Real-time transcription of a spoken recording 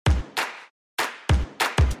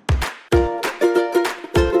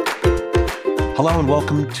Hello and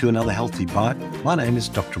welcome to another Healthy Bite. My name is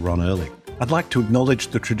Dr. Ron Early. I'd like to acknowledge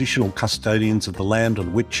the traditional custodians of the land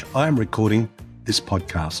on which I am recording this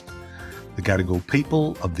podcast, the Gadigal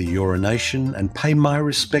people of the Eora Nation, and pay my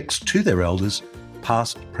respects to their elders,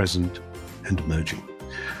 past, present and emerging.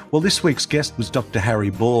 Well, this week's guest was Dr. Harry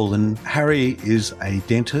Ball, and Harry is a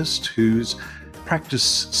dentist whose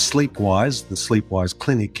practice SleepWise, the SleepWise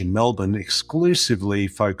clinic in Melbourne, exclusively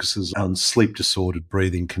focuses on sleep-disordered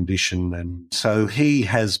breathing condition. And so he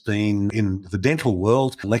has been in the dental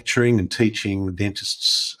world lecturing and teaching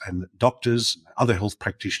dentists and doctors, other health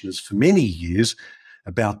practitioners for many years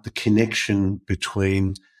about the connection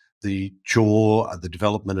between the jaw, the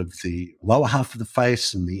development of the lower half of the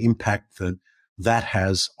face and the impact that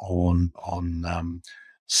has on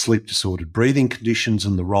sleep-disordered breathing conditions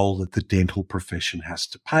and the role that the dental profession has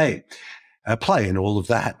to play in all of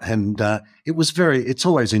that. And it's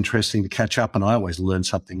always interesting to catch up, and I always learn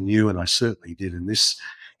something new, and I certainly did in this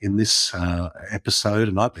episode,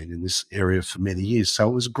 and I've been in this area for many years. So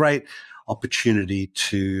it was a great opportunity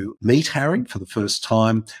to meet Harry for the first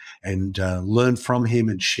time and learn from him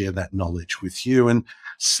and share that knowledge with you. And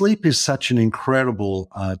sleep is such an incredible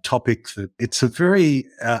topic that it's a very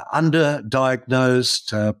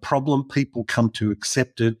underdiagnosed problem. People come to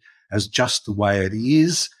accept it as just the way it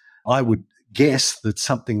is. I would guess that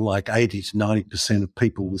something like 80 to 90% of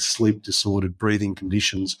people with sleep-disordered breathing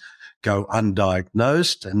conditions go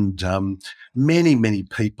undiagnosed, and many, many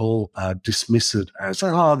people dismiss it as,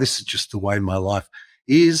 oh, this is just the way my life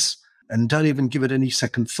is, and don't even give it any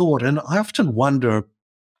second thought. And I often wonder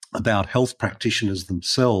about health practitioners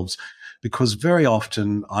themselves, because very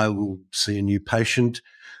often I will see a new patient,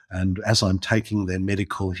 and as I'm taking their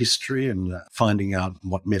medical history and finding out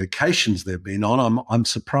what medications they've been on, I'm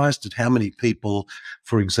surprised at how many people,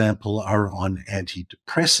 for example, are on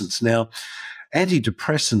antidepressants. Now,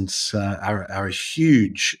 antidepressants are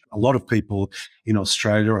huge. A lot of people in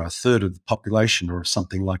Australia, a third of the population or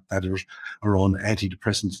something like that, are on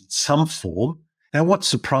antidepressants in some form. Now, what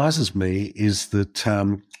surprises me is that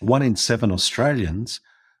 1 in 7 Australians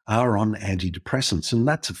are on antidepressants, and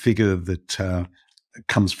that's a figure that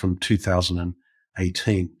comes from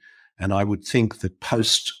 2018. And I would think that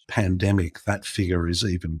post-pandemic, that figure is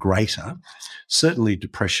even greater. Certainly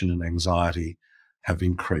depression and anxiety have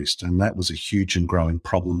increased, and that was a huge and growing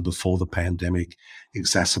problem before the pandemic,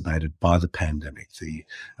 exacerbated by the pandemic. The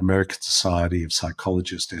American Society of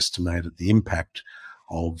Psychologists estimated the impact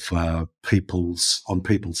of people's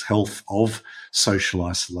health of social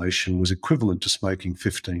isolation was equivalent to smoking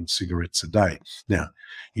 15 cigarettes a day. Now,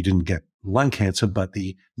 you didn't get lung cancer, but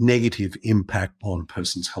the negative impact on a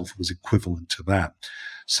person's health was equivalent to that.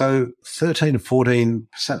 So 13 to 14%,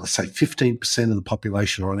 let's say 15% of the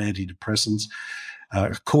population are on antidepressants.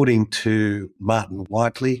 According to Martin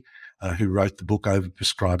Whiteley, who wrote the book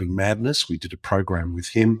Overprescribing Madness, we did a program with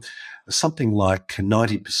him, something like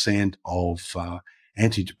 90% of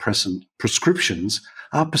antidepressant prescriptions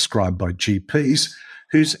are prescribed by GPs,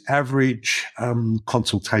 whose average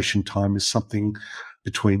consultation time is something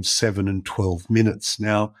between 7 and 12 minutes.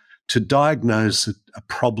 Now, to diagnose a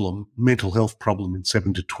problem, mental health problem in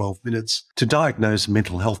 7 to 12 minutes, to diagnose a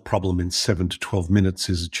mental health problem in 7 to 12 minutes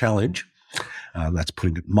is a challenge. That's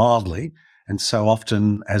putting it mildly. And so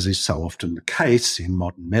often, as is so often the case in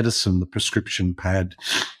modern medicine, the prescription pad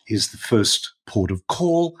is the first port of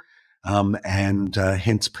call, and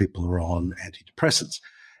hence people are on antidepressants.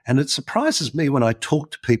 And it surprises me when I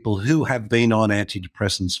talk to people who have been on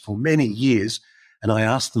antidepressants for many years, and I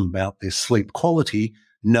ask them about their sleep quality,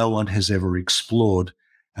 no one has ever explored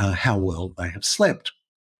how well they have slept.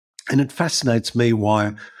 And it fascinates me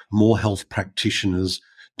why more health practitioners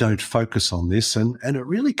don't focus on this. And it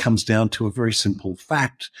really comes down to a very simple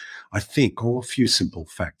fact, I think, or a few simple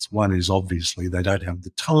facts. One is obviously they don't have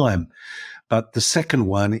the time. But the second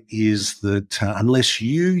one is that unless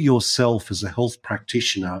you yourself as a health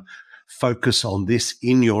practitioner focus on this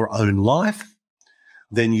in your own life,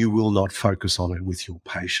 then you will not focus on it with your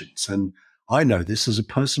patients. And I know this as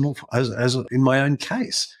in my own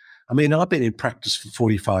case. I mean, I've been in practice for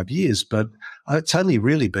 45 years, but it's only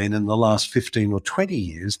really been in the last 15 or 20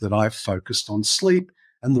 years that I've focused on sleep.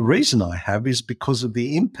 And the reason I have is because of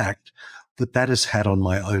the impact that has had on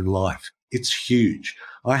my own life. It's huge.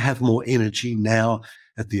 I have more energy now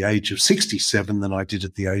at the age of 67 than I did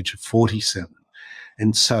at the age of 47.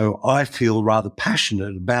 And so I feel rather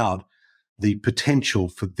passionate about the potential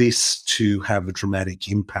for this to have a dramatic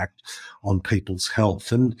impact on people's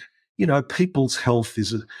health. And you know, people's health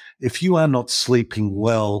if you are not sleeping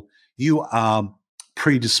well, you are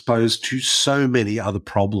predisposed to so many other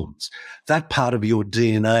problems. That part of your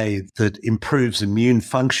DNA that improves immune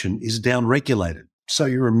function is downregulated. So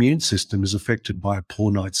your immune system is affected by a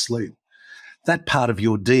poor night's sleep. That part of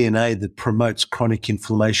your DNA that promotes chronic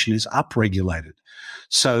inflammation is upregulated.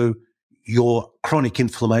 So your chronic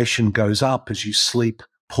inflammation goes up as you sleep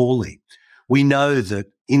poorly. We know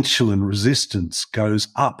that insulin resistance goes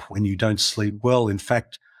up when you don't sleep well. In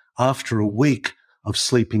fact, after a week of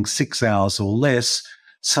sleeping 6 hours or less,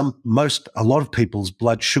 a lot of people's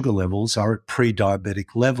blood sugar levels are at pre-diabetic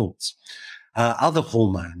levels. Other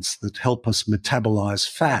hormones that help us metabolize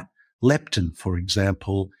fat, leptin, for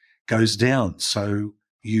example, goes down. So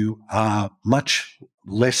you are much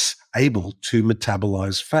less able to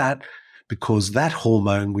metabolize fat because that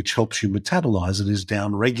hormone which helps you metabolize it is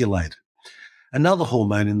downregulated. Another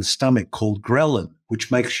hormone in the stomach called ghrelin, which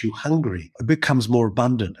makes you hungry, it becomes more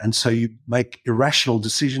abundant. And so you make irrational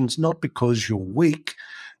decisions, not because you're weak,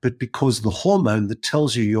 but because the hormone that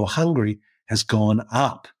tells you you're hungry has gone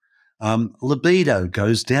up. Libido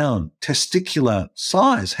goes down. Testicular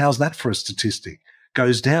size, how's that for a statistic?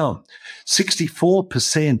 Goes down.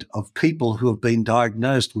 64% of people who have been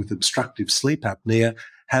diagnosed with obstructive sleep apnea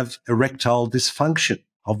have erectile dysfunction,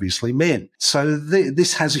 obviously men. So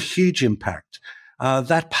this has a huge impact.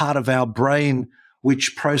 That part of our brain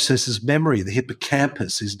which processes memory, the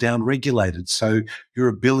hippocampus, is downregulated. So your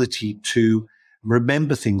ability to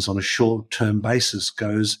remember things on a short-term basis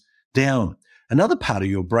goes down. Another part of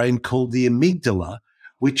your brain called the amygdala,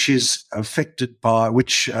 which is affected by,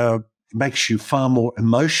 which makes you far more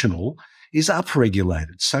emotional, is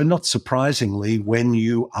upregulated. So not surprisingly, when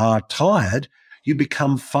you are tired, you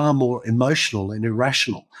become far more emotional and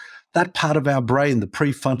irrational. That part of our brain, the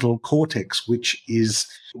prefrontal cortex, which is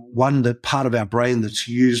part of our brain that's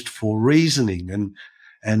used for reasoning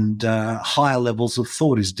and higher levels of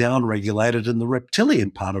thought, is downregulated, and the reptilian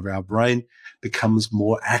part of our brain becomes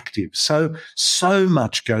more active. So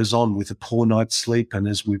much goes on with a poor night's sleep. And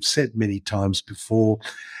as we've said many times before,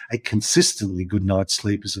 a consistently good night's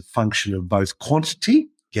sleep is a function of both quantity,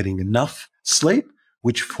 getting enough sleep,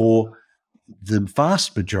 which for the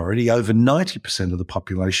vast majority, over 90% of the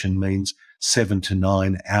population, means 7 to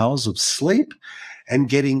 9 hours of sleep, and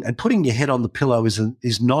putting your head on the pillow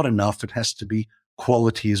is not enough. It has to be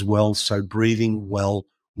quality as well. So breathing well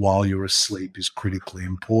while you're asleep is critically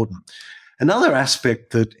important. Another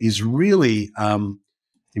aspect that is really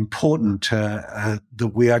important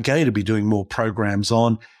that we are going to be doing more programs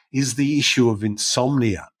on is the issue of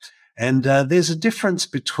insomnia. And there's a difference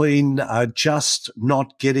between just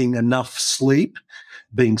not getting enough sleep,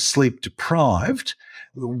 being sleep deprived,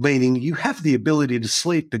 meaning you have the ability to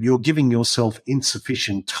sleep, but you're giving yourself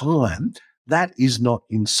insufficient time. That is not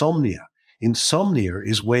insomnia. Insomnia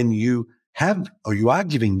is when you are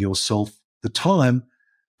giving yourself the time,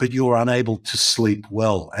 but you're unable to sleep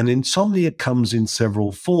well. And insomnia comes in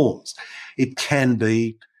several forms. It can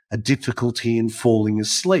be a difficulty in falling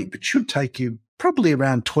asleep. It should take you probably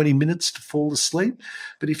around 20 minutes to fall asleep.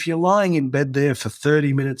 But if you're lying in bed there for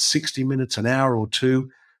 30 minutes, 60 minutes, an hour or two,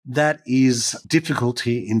 that is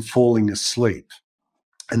difficulty in falling asleep.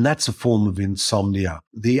 And that's a form of insomnia.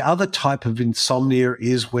 The other type of insomnia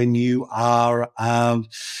is when you are,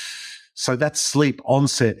 so that's sleep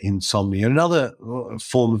onset insomnia. Another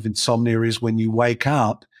form of insomnia is when you wake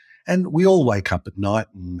up, and we all wake up at night,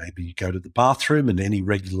 and maybe you go to the bathroom, and any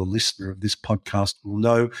regular listener of this podcast will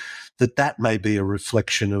know that may be a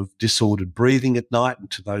reflection of disordered breathing at night. And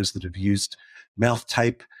to those that have used mouth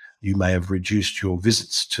tape, you may have reduced your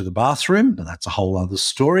visits to the bathroom, but that's a whole other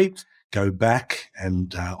story. Go back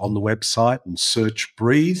and on the website and search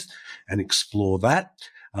breathe and explore that.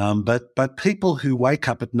 But people who wake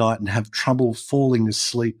up at night and have trouble falling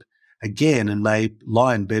asleep again and may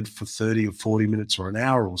lie in bed for 30 or 40 minutes or an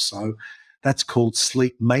hour or so, that's called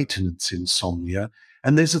sleep maintenance insomnia.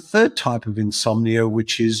 And there's a third type of insomnia,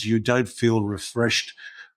 which is you don't feel refreshed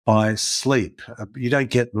by sleep. You don't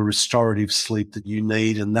get the restorative sleep that you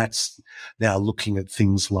need, and that's now looking at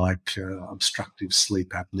things like obstructive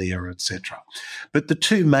sleep apnea, etc. But the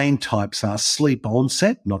two main types are sleep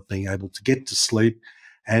onset, not being able to get to sleep,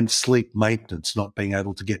 and sleep maintenance, not being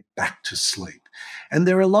able to get back to sleep. And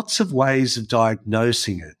there are lots of ways of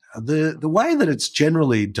diagnosing it. The way that it's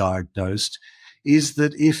generally diagnosed is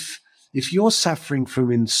that if you're suffering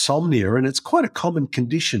from insomnia, and it's quite a common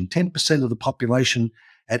condition, 10% of the population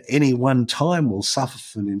at any one time will suffer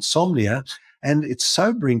from insomnia. And it's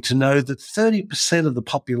sobering to know that 30% of the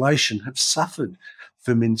population have suffered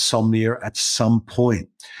from insomnia at some point.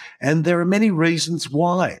 And there are many reasons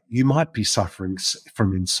why you might be suffering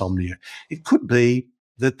from insomnia. It could be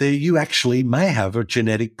that you actually may have a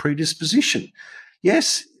genetic predisposition.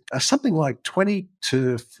 Yes, something like 20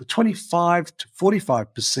 to 25 to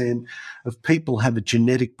 45% of people have a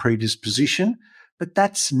genetic predisposition, but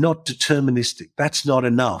that's not deterministic. That's not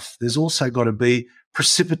enough. There's also got to be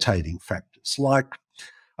precipitating factors like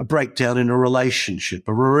a breakdown in a relationship,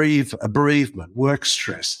 a bereavement, work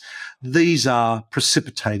stress. These are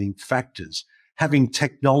precipitating factors. Having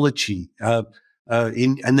technology,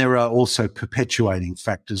 and there are also perpetuating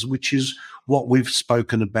factors, which is what we've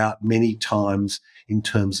spoken about many times in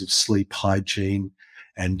terms of sleep hygiene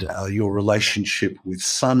and your relationship with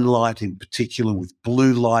sunlight, in particular with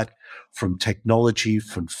blue light from technology,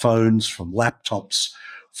 from phones, from laptops,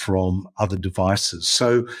 from other devices.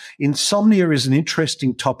 So insomnia is an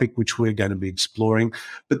interesting topic which we're going to be exploring.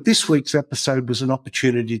 But this week's episode was an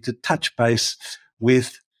opportunity to touch base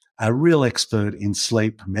with a real expert in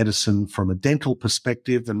sleep medicine from a dental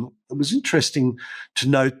perspective. And it was interesting to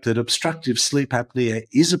note that obstructive sleep apnea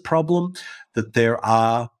is a problem, that there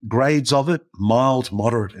are grades of it, mild,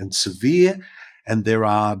 moderate, and severe, and there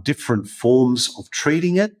are different forms of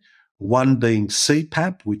treating it. One being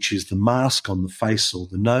CPAP, which is the mask on the face or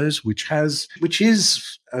the nose, which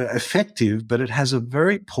is effective, but it has a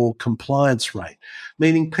very poor compliance rate,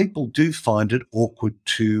 meaning people do find it awkward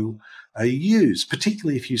to use,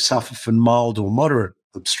 particularly if you suffer from mild or moderate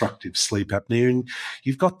obstructive sleep apnea and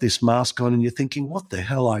you've got this mask on and you're thinking, what the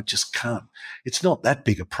hell, I just can't. It's not that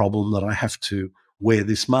big a problem that I have to wear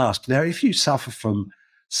this mask. Now, if you suffer from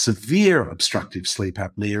severe obstructive sleep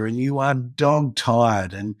apnea and you are dog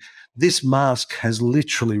tired and this mask has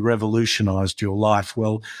literally revolutionized your life,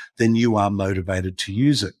 well, then you are motivated to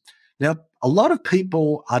use it. Now, a lot of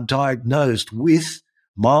people are diagnosed with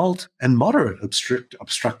mild and moderate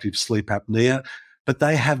obstructive sleep apnea, but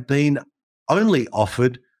they have been only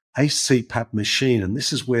offered a CPAP machine. And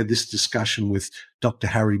this is where this discussion with Dr.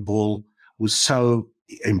 Harry Ball was so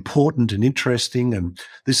important and interesting. And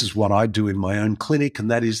this is what I do in my own clinic,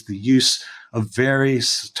 and that is the use of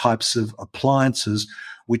various types of appliances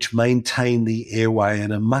which maintain the airway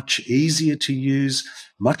and are much easier to use,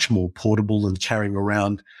 much more portable than carrying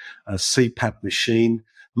around a CPAP machine,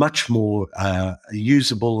 much more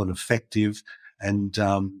usable and effective. And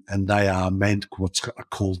they are what's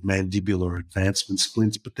called mandibular advancement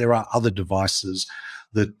splints, but there are other devices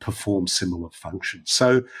that perform similar functions.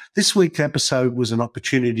 So this week's episode was an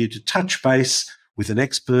opportunity to touch base with an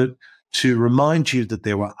expert to remind you that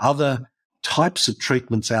there were other types of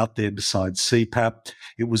treatments out there besides CPAP.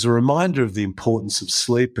 It was a reminder of the importance of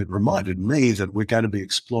sleep. It reminded me that we're going to be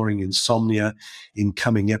exploring insomnia in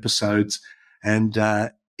coming episodes. And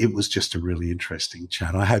it was just a really interesting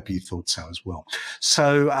chat. I hope you thought so as well.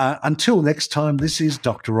 So until next time, this is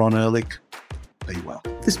Dr. Ron Ehrlich. Be well.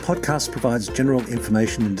 This podcast provides general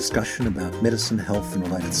information and discussion about medicine, health, and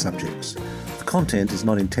related subjects. The content is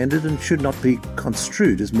not intended and should not be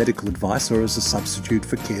construed as medical advice or as a substitute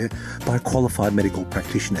for care by a qualified medical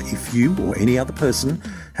practitioner. If you or any other person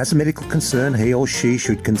has a medical concern, he or she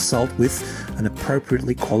should consult with an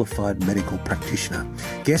appropriately qualified medical practitioner.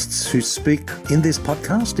 Guests who speak in this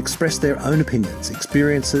podcast express their own opinions,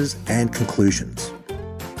 experiences, and conclusions.